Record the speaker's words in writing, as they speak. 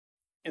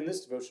In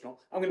this devotional,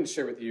 I'm going to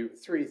share with you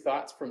three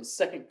thoughts from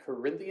 2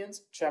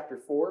 Corinthians chapter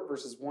 4,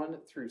 verses 1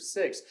 through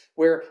 6,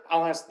 where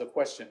I'll ask the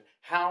question,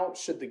 how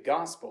should the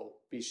gospel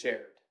be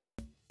shared?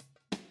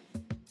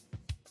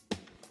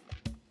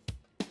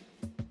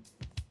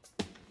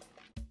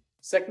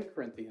 2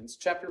 Corinthians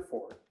chapter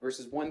 4,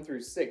 verses 1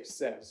 through 6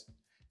 says,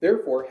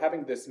 "Therefore,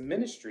 having this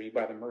ministry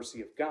by the mercy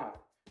of God,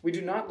 we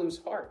do not lose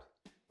heart,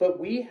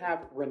 but we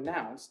have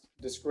renounced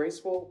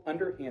disgraceful,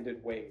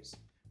 underhanded ways.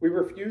 We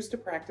refuse to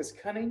practice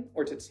cunning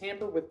or to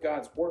tamper with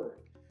God's word,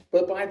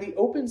 but by the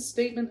open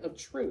statement of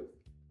truth,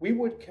 we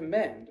would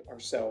commend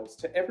ourselves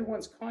to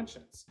everyone's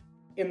conscience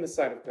in the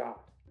sight of God.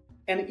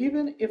 And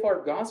even if our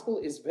gospel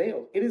is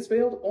veiled, it is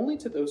veiled only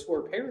to those who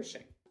are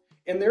perishing.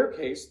 In their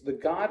case, the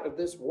God of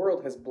this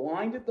world has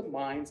blinded the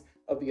minds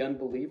of the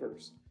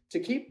unbelievers to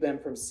keep them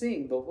from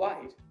seeing the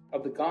light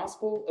of the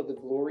gospel of the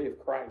glory of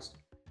Christ,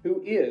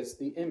 who is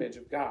the image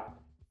of God.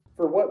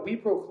 For what we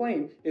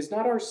proclaim is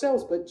not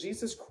ourselves, but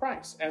Jesus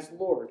Christ as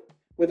Lord,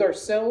 with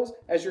ourselves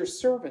as your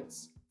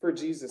servants for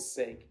Jesus'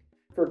 sake.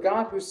 For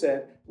God, who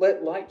said,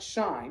 'Let light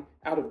shine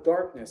out of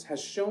darkness,' has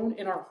shone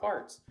in our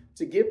hearts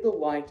to give the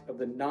light of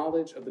the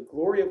knowledge of the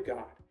glory of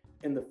God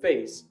in the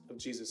face of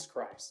Jesus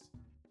Christ."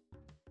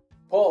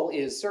 Paul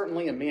is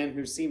certainly a man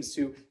who seems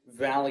to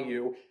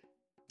value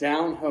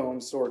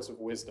down-home sorts of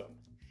wisdom.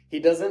 He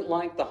doesn't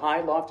like the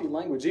high, lofty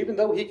language, even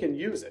though he can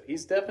use it.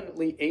 He's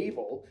definitely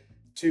able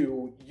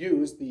to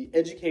use the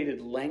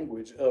educated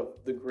language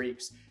of the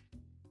Greeks.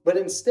 But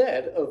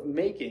instead of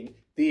making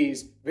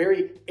these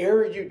very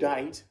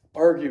erudite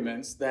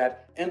arguments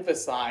that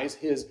emphasize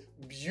his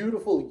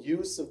beautiful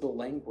use of the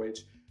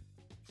language,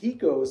 he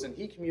goes and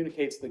he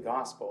communicates the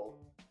gospel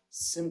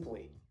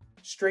simply,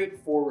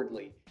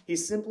 straightforwardly. He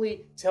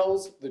simply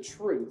tells the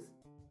truth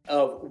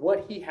of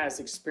what he has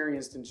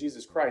experienced in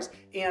Jesus Christ.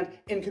 And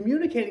in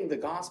communicating the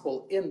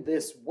gospel in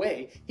this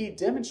way, he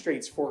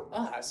demonstrates for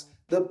us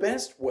the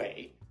best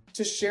way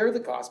to share the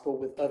gospel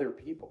with other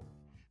people.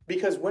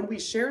 Because when we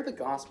share the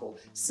gospel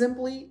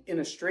simply in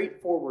a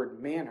straightforward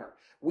manner,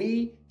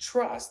 we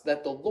trust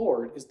that the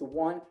Lord is the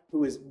one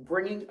who is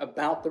bringing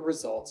about the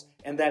results,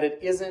 and that it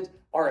isn't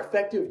our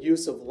effective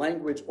use of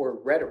language or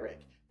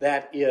rhetoric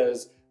that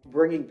is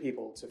bringing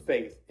people to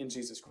faith in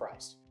Jesus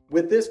Christ.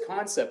 With this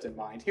concept in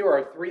mind, here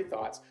are three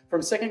thoughts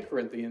from 2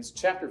 Corinthians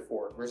chapter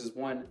 4, verses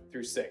 1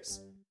 through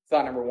 6.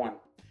 Thought number 1,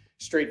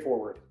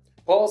 straightforward.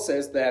 Paul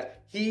says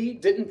that he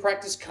didn't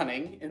practice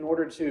cunning in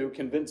order to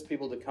convince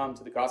people to come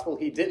to the gospel.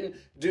 He didn't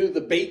do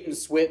the bait and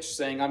switch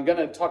saying, I'm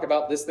going to talk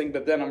about this thing,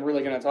 but then I'm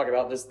really going to talk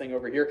about this thing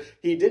over here.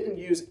 He didn't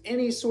use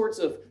any sorts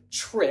of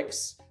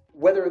tricks,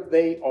 whether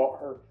they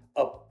are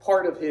a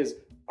part of his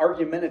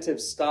argumentative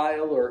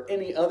style or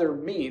any other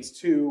means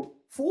to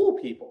fool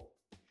people.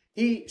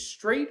 He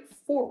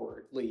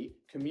straightforwardly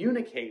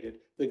communicated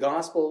the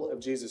gospel of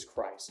Jesus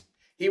Christ.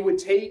 He would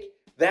take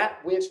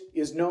that which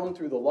is known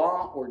through the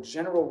law or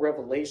general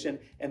revelation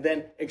and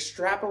then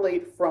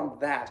extrapolate from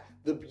that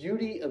the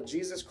beauty of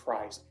Jesus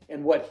Christ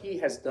and what he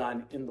has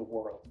done in the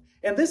world.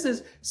 And this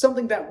is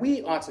something that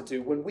we ought to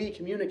do when we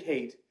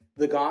communicate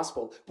the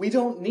gospel. We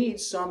don't need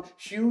some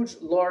huge,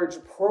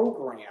 large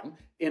program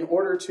in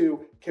order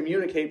to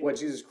communicate what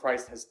Jesus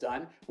Christ has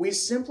done. We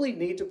simply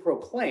need to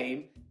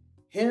proclaim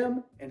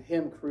him and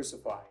him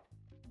crucified.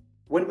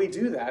 When we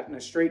do that in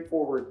a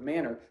straightforward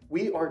manner,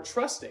 we are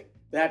trusting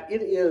that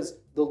it is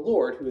the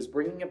Lord who is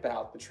bringing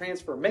about the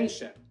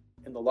transformation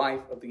in the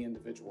life of the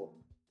individual.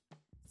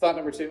 Thought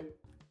number 2,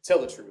 tell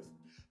the truth.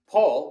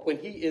 Paul, when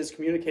he is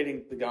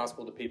communicating the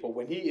gospel to people,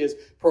 when he is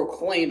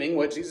proclaiming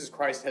what Jesus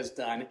Christ has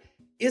done,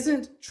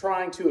 isn't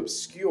trying to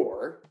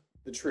obscure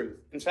the truth.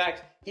 In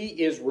fact,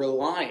 he is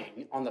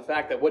relying on the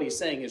fact that what he's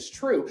saying is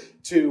true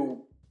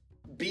to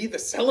be the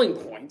selling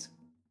point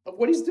of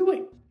what he's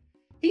doing.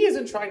 He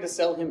isn't trying to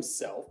sell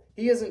himself.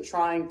 He isn't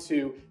trying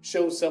to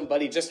show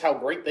somebody just how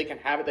great they can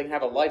have it. They can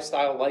have a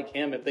lifestyle like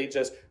him if they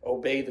just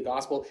obey the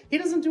gospel. He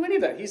doesn't do any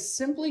of that. He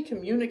simply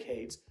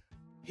communicates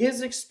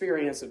his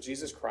experience of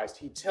Jesus Christ.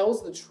 He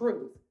tells the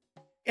truth.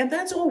 And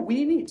that's all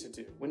we need to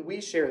do when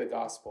we share the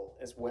gospel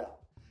as well.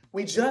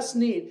 We just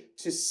need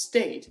to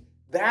state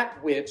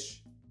that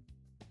which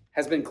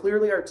has been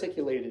clearly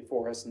articulated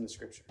for us in the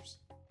scriptures.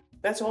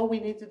 That's all we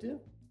need to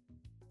do.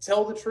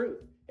 Tell the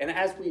truth. And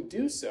as we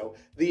do so,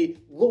 the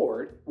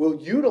Lord will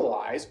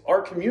utilize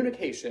our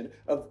communication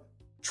of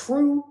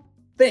true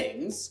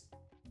things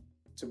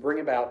to bring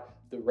about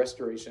the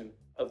restoration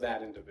of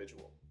that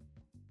individual.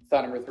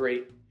 Thought number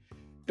 3,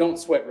 don't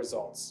sweat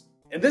results.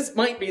 And this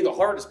might be the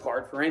hardest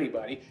part for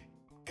anybody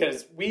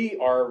because we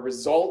are a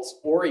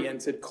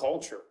results-oriented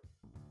culture.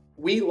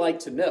 We like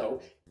to know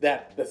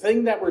that the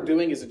thing that we're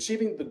doing is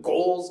achieving the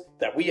goals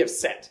that we have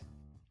set.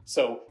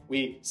 So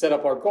we set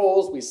up our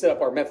goals, we set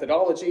up our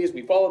methodologies,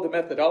 we follow the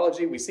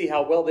methodology, we see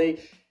how well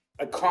they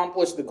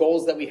accomplish the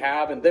goals that we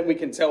have, and then we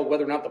can tell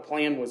whether or not the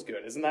plan was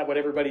good. Isn't that what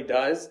everybody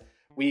does?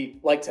 We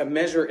like to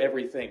measure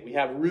everything. We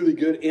have really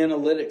good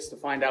analytics to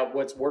find out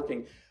what's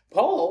working.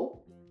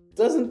 Paul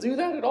doesn't do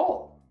that at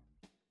all.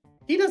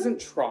 He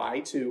doesn't try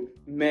to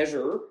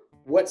measure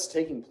what's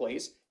taking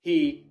place.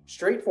 He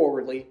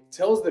straightforwardly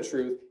tells the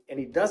truth, and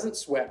he doesn't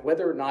sweat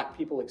whether or not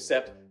people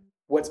accept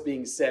what's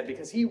being said,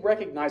 because he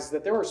recognizes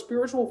that there are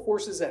spiritual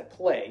forces at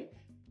play,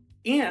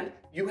 and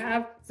you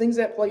have things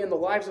at play in the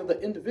lives of the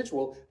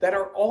individual that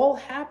are all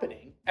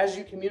happening as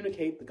you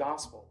communicate the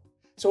gospel.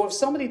 So if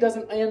somebody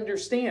doesn't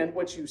understand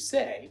what you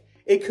say,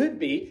 it could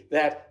be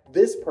that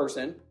this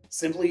person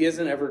simply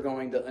isn't ever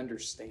going to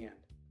understand.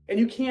 And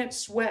you can't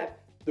sweat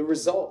the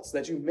results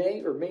that you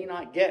may or may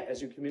not get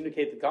as you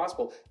communicate the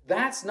gospel.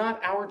 That's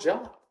not our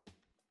job.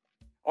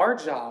 Our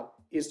job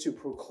is to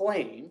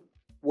proclaim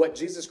what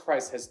Jesus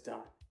Christ has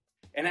done.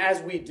 And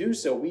as we do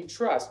so, we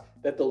trust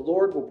that the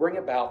Lord will bring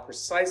about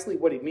precisely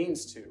what he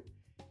means to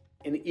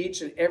in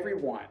each and every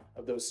one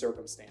of those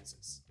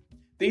circumstances.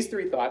 These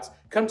three thoughts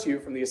come to you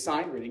from the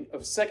assigned reading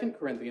of 2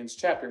 Corinthians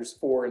chapters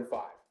 4 and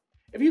 5.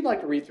 If you'd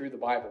like to read through the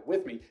Bible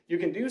with me, you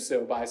can do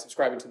so by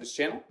subscribing to this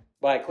channel,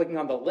 by clicking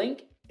on the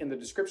link in the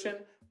description,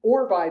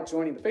 or by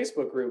joining the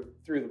Facebook group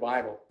Through the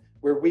Bible,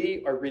 where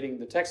we are reading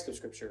the text of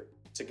Scripture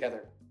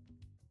together.